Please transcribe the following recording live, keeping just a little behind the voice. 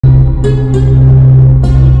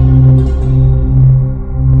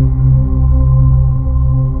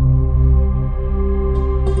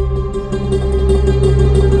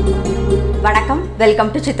Welcome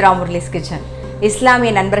to Chitra Murali's kitchen.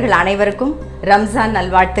 இஸ்லாமிய நண்பர்கள் அனைவருக்கும் ரம்ஜான்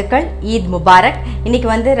நல்வாழ்த்துக்கள். ஈத் முபாரக். இன்னைக்கு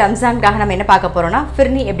வந்து ரம்ஜானுக்காக நம்ம என்ன பார்க்க போறோம்னா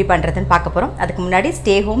ஃபிர்னி எப்படி பண்ணுறதுன்னு பார்க்க போகிறோம். அதுக்கு முன்னாடி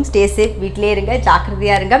ஸ்டே ஹோம் ஸ்டே சேஃப், வீட்டிலே இருங்க,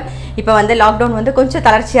 ஜாக்கிரதையாக இருங்க. இப்போ வந்து லாக்டவுன் வந்து கொஞ்சம்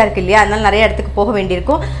தளர்ச்சியாக இருக்குது இல்லையா, அதனால நிறைய இடத்துக்கு போக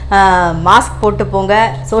வேண்டியிருக்கும். மாஸ்க் போட்டு போங்க,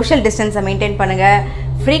 சோஷியல் டிஸ்டன்ஸை மெயின்டைன் பண்ணுங்கள்,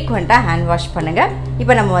 ஃப்ரீக்வெண்ட்டாக ஹேண்ட் வாஷ் பண்ணுங்கள்.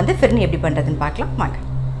 இப்போ நம்ம வந்து ஃபிர்னி எப்படி பண்ணுறதுன்னு பார்க்கலாம் வாங்க.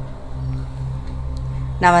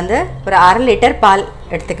 நான் வந்து ஒரு 1/2 லிட்டர் பால்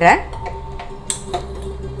எடுத்துக்கிறேன்.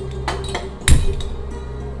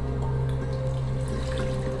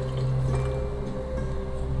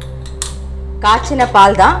 காய்ச்சின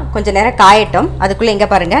பால் தான், கொஞ்சம் நேரம் காயட்டும். அதுக்குள்ளே எங்கே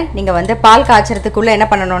பாருங்கள், நீங்கள் வந்து பால் காய்ச்சறதுக்குள்ளே என்ன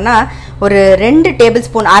பண்ணணும்னா ஒரு 2 டேபிள்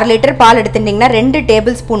ஸ்பூன், 1/2 லிட்டர் பால் எடுத்துட்டிங்கன்னா 2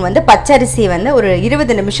 டேபிள் ஸ்பூன் வந்து பச்சரிசி வந்து ஒரு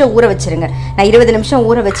 20 நிமிஷம் ஊற வச்சுருங்க. நான் 20 நிமிஷம்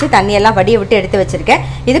ஊற வச்சு தண்ணியெல்லாம் வடிய விட்டு எடுத்து வச்சுருக்கேன்.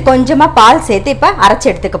 இது கொஞ்சமாக பால் சேர்த்து இப்போ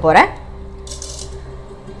அரைச்சி எடுத்துக்க போகிறேன்.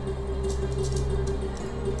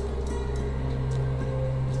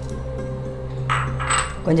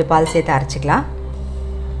 கொஞ்சம் பால் சேர்த்து அரைச்சிக்கலாம்.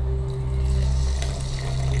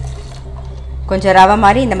 கொஞ்சம் ரவை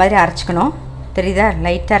மாதிரி இந்த மாதிரி அரைச்சிக்கணும். தெரியுதா,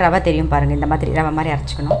 லைட்டாக ரவை தெரியும் பாருங்கள், இந்த மாதிரி ரவை மாதிரி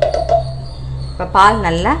அரைச்சிக்கணும். இப்போ பால்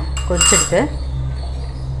நல்லா கொதிச்செடுத்து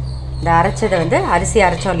இந்த அரைச்சதை வந்து அரிசி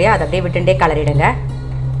அரைச்சோம் இல்லையா, அதை அப்படியே விட்டுண்டே கலரிடுங்க.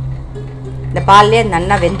 இந்த பால்லேயே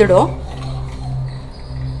நல்லா வெந்துடும்.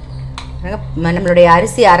 நம்மளுடைய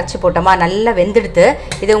அரிசி அரைச்சி போட்டோமா நல்லா வெந்துடுத்து.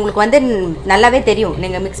 இது உங்களுக்கு வந்து நல்லாவே தெரியும்,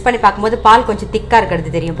 நீங்கள் மிக்ஸ் பண்ணி பார்க்கும்போது பால் கொஞ்சம் திக்காக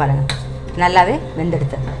இருக்கிறது தெரியும் பாருங்கள், நல்லாவே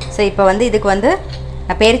வெந்துடுத்து. ஸோ இப்போ வந்து இதுக்கு வந்து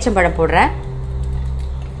நான் பேரிச்சம்பழம் போடுறேன்.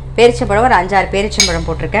 பேரிச்சம்பழம் ஒரு 5-6 பேரிச்சம்பழம்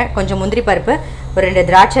போட்டிருக்கேன். கொஞ்சம் முந்திரி பருப்பு, ஒரு 2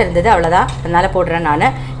 திராட்சை இருந்தது, அவ்வளோதான், அதனால் போடுறேன் நான்.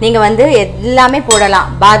 நீங்கள் வந்து எல்லாமே போடலாம்,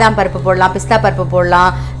 பாதாம் பருப்பு போடலாம், பிஸ்தா பருப்பு போடலாம்,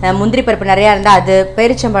 முந்திரி பருப்பு நிறையா இருந்தால் அது,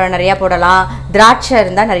 பேரிச்சம்பழம் நிறையா போடலாம், திராட்சை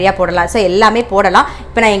இருந்தால் நிறையா போடலாம். ஸோ எல்லாமே போடலாம்.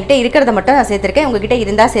 இப்போ நான் என்கிட்ட இருக்கிறத மட்டும் நான் சேர்த்துருக்கேன், உங்ககிட்ட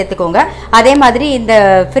இருந்தால் சேர்த்துக்கோங்க. அதே மாதிரி இந்த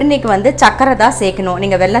ஃபிர்னிக்கு வந்து சக்கரை தான் சேர்க்கணும்.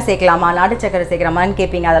 நீங்கள் வெல்லம் சேர்க்கலாமா, நாட்டு சக்கரை சேர்க்கலாமான்னு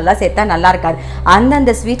கேட்பீங்க, அதெல்லாம் சேர்த்தா நல்லா இருக்காது.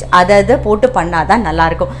 அந்தந்த ஸ்வீட் அதை போட்டு பண்ணால் தான்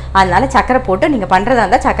நல்லாயிருக்கும். அதனால் சக்கரை போட்டு நீங்கள் பண்ணுறதா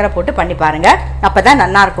இருந்தால் சக்கரை போட்டு பண்ணி பாருங்கள், அப்போ தான்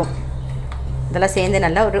நல்லாயிருக்கும். இதெல்லாம் சேர்ந்து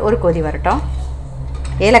நல்லா ஒரு கொதி வரட்டும்.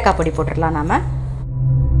 ஏலக்காய் பொடி போட்டுடலாம். நாம்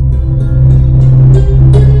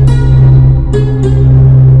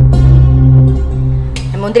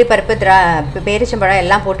முந்திரி பருப்பு, பேரிச்சம்பழம்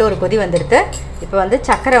எல்லாம் போட்டு ஒரு கொதி வந்துடுது. இப்போ வந்து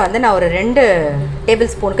சக்கரை வந்து நான் ஒரு 2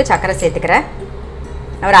 டேபிள் ஸ்பூனுக்கு சக்கரை சேர்த்துக்கிறேன்.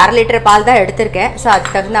 நான் ஒரு 1/2 லிட்டர் பால் தான் எடுத்திருக்கேன். ஸோ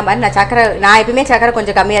அதுக்கு தகுந்த மாதிரி நான் எப்பயுமே சக்கரை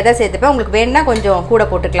கொஞ்சம் கம்மியாக தான் சேர்த்துப்பேன். உங்களுக்கு வேணுன்னா கொஞ்சம் கூட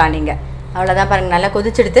போட்டுக்கலாம் நீங்கள். அவ்வளோதான் பாருங்கள், நல்லா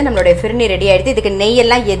கொதிச்செடுத்து நம்மளுடைய ஃபிர்னி ரெடி ஆகிடுது. இதுக்கு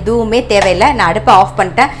நெய்யெல்லாம் எதுவுமே தேவையில்லை. நான் அடுப்பை ஆஃப்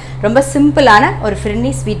பண்ணிட்டேன். ரொம்ப சிம்பிளான ஒரு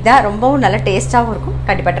ஃபிர்னி ஸ்வீட் தான், ரொம்பவும் நல்லா டேஸ்ட்டாகவும் இருக்கும்.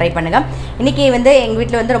 கண்டிப்பாக ட்ரை பண்ணுங்கள். இன்றைக்கி வந்து எங்கள்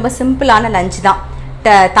வீட்டில் வந்து ரொம்ப சிம்பிளான லஞ்ச் தான்.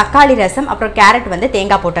 தக்காளி ரசம், அப்புறம் கேரட் வந்து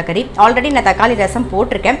தேங்காய் போட்ட கறி. ஆல்ரெடி நான் தக்காளி ரசம்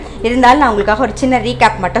போட்டிருக்கேன், இருந்தாலும் நான் உங்களுக்காக ஒரு சின்ன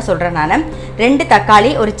ரீகேப் மட்டும் சொல்கிறேன். நான் 2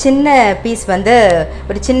 தக்காளி, ஒரு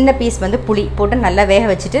சின்ன பீஸ் வந்து புளி போட்டு நல்லா வேக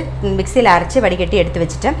வச்சுட்டு மிக்சியில் அரைச்சி வடிகட்டி எடுத்து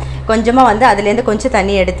வச்சுட்டேன். கொஞ்சமாக வந்து அதுலேருந்து கொஞ்சம்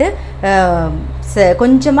தண்ணி எடுத்து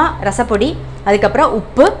கொஞ்சமாக ரசப்பொடி, அதுக்கப்புறம்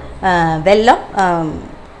உப்பு, வெல்லம்,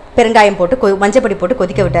 பெருங்காயம் போட்டு மஞ்சப்பொடி போட்டு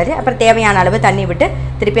கொதிக்க விட்டார். அப்புறம் தேவையான அளவு தண்ணி விட்டு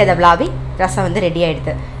திருப்பி அதை விளாவி ரசம் வந்து ரெடி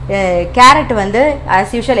ஆகிடுது. கேரட் வந்து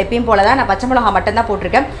ஆஸ் யூஷுவல் எப்பயும் போல தான், நான் பச்சை மிளகா மட்டும்தான்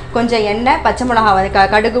போட்டிருக்கேன். கொஞ்சம் எண்ணெய், பச்சை மிளகா வந்து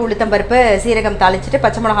கடுகு, உளுத்தம்பருப்பு, சீரகம் தாளிச்சிட்டு,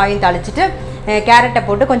 பச்சை மிளகாயும் தாளிச்சிட்டு, கேரட்டை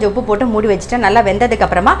போட்டு கொஞ்சம் உப்பு போட்டு மூடி வச்சுட்டேன். நல்லா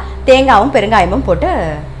வெந்ததுக்கப்புறமா தேங்காயும் பெருங்காயமும் போட்டு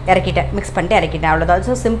இறக்கிட்டேன், மிக்ஸ் பண்ணிட்டு இறக்கிட்டேன். அவ்வளோதான்.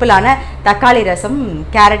 ஸோ சிம்பிளான தக்காளி ரசம்,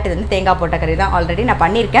 கேரட் வந்து தேங்காய் போட்ட கறி தான் ஆல்ரெடி நான்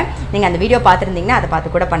பண்ணியிருக்கேன். நீங்கள் அந்த வீடியோ பார்த்துருந்தீங்கன்னா அதை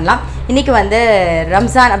பார்த்து கூட பண்ணலாம். இன்றைக்கி வந்து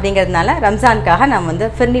ரம்ஜான் அப்படிங்கிறதுனால ரம்ஜானுக்காக நம்ம வந்து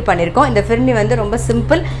ஃபிர்னி பண்ணியிருக்கோம். இந்த ஃபிர்னி வந்து ரொம்ப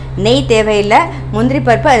சிம்பிள், நெய் தேவையில்லை, முந்திரி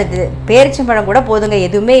பருப்பு, அது பேரிச்சம்பழம் கூட போதுங்க.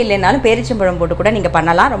 எதுவுமே இல்லைனாலும் பேரிச்சம்பழம் போட்டு கூட நீங்கள்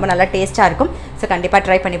பண்ணலாம், ரொம்ப நல்லா டேஸ்ட்டாக இருக்கும். ஸோ கண்டிப்பாக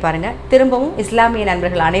ட்ரை பண்ணி பாருங்கள். திரும்பவும் இஸ்லாமிய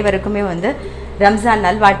நண்பர்கள் அனைவருக்குமே வந்து ரம்ஜான்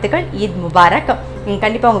நல்வாழ்த்துக்கள், ஈத் முபாரக்.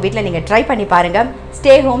 கண்டிப்பாக உங்கள் வீட்டில் நீங்கள் ட்ரை பண்ணி பாருங்கள்.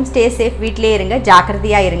 ஸ்டே ஹோம் ஸ்டே சேஃப், வீட்டிலே இருங்க,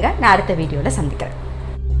 ஜாக்கிரதையாக இருங்க. நான் அடுத்த வீடியோவில் சந்திக்கிறேன்.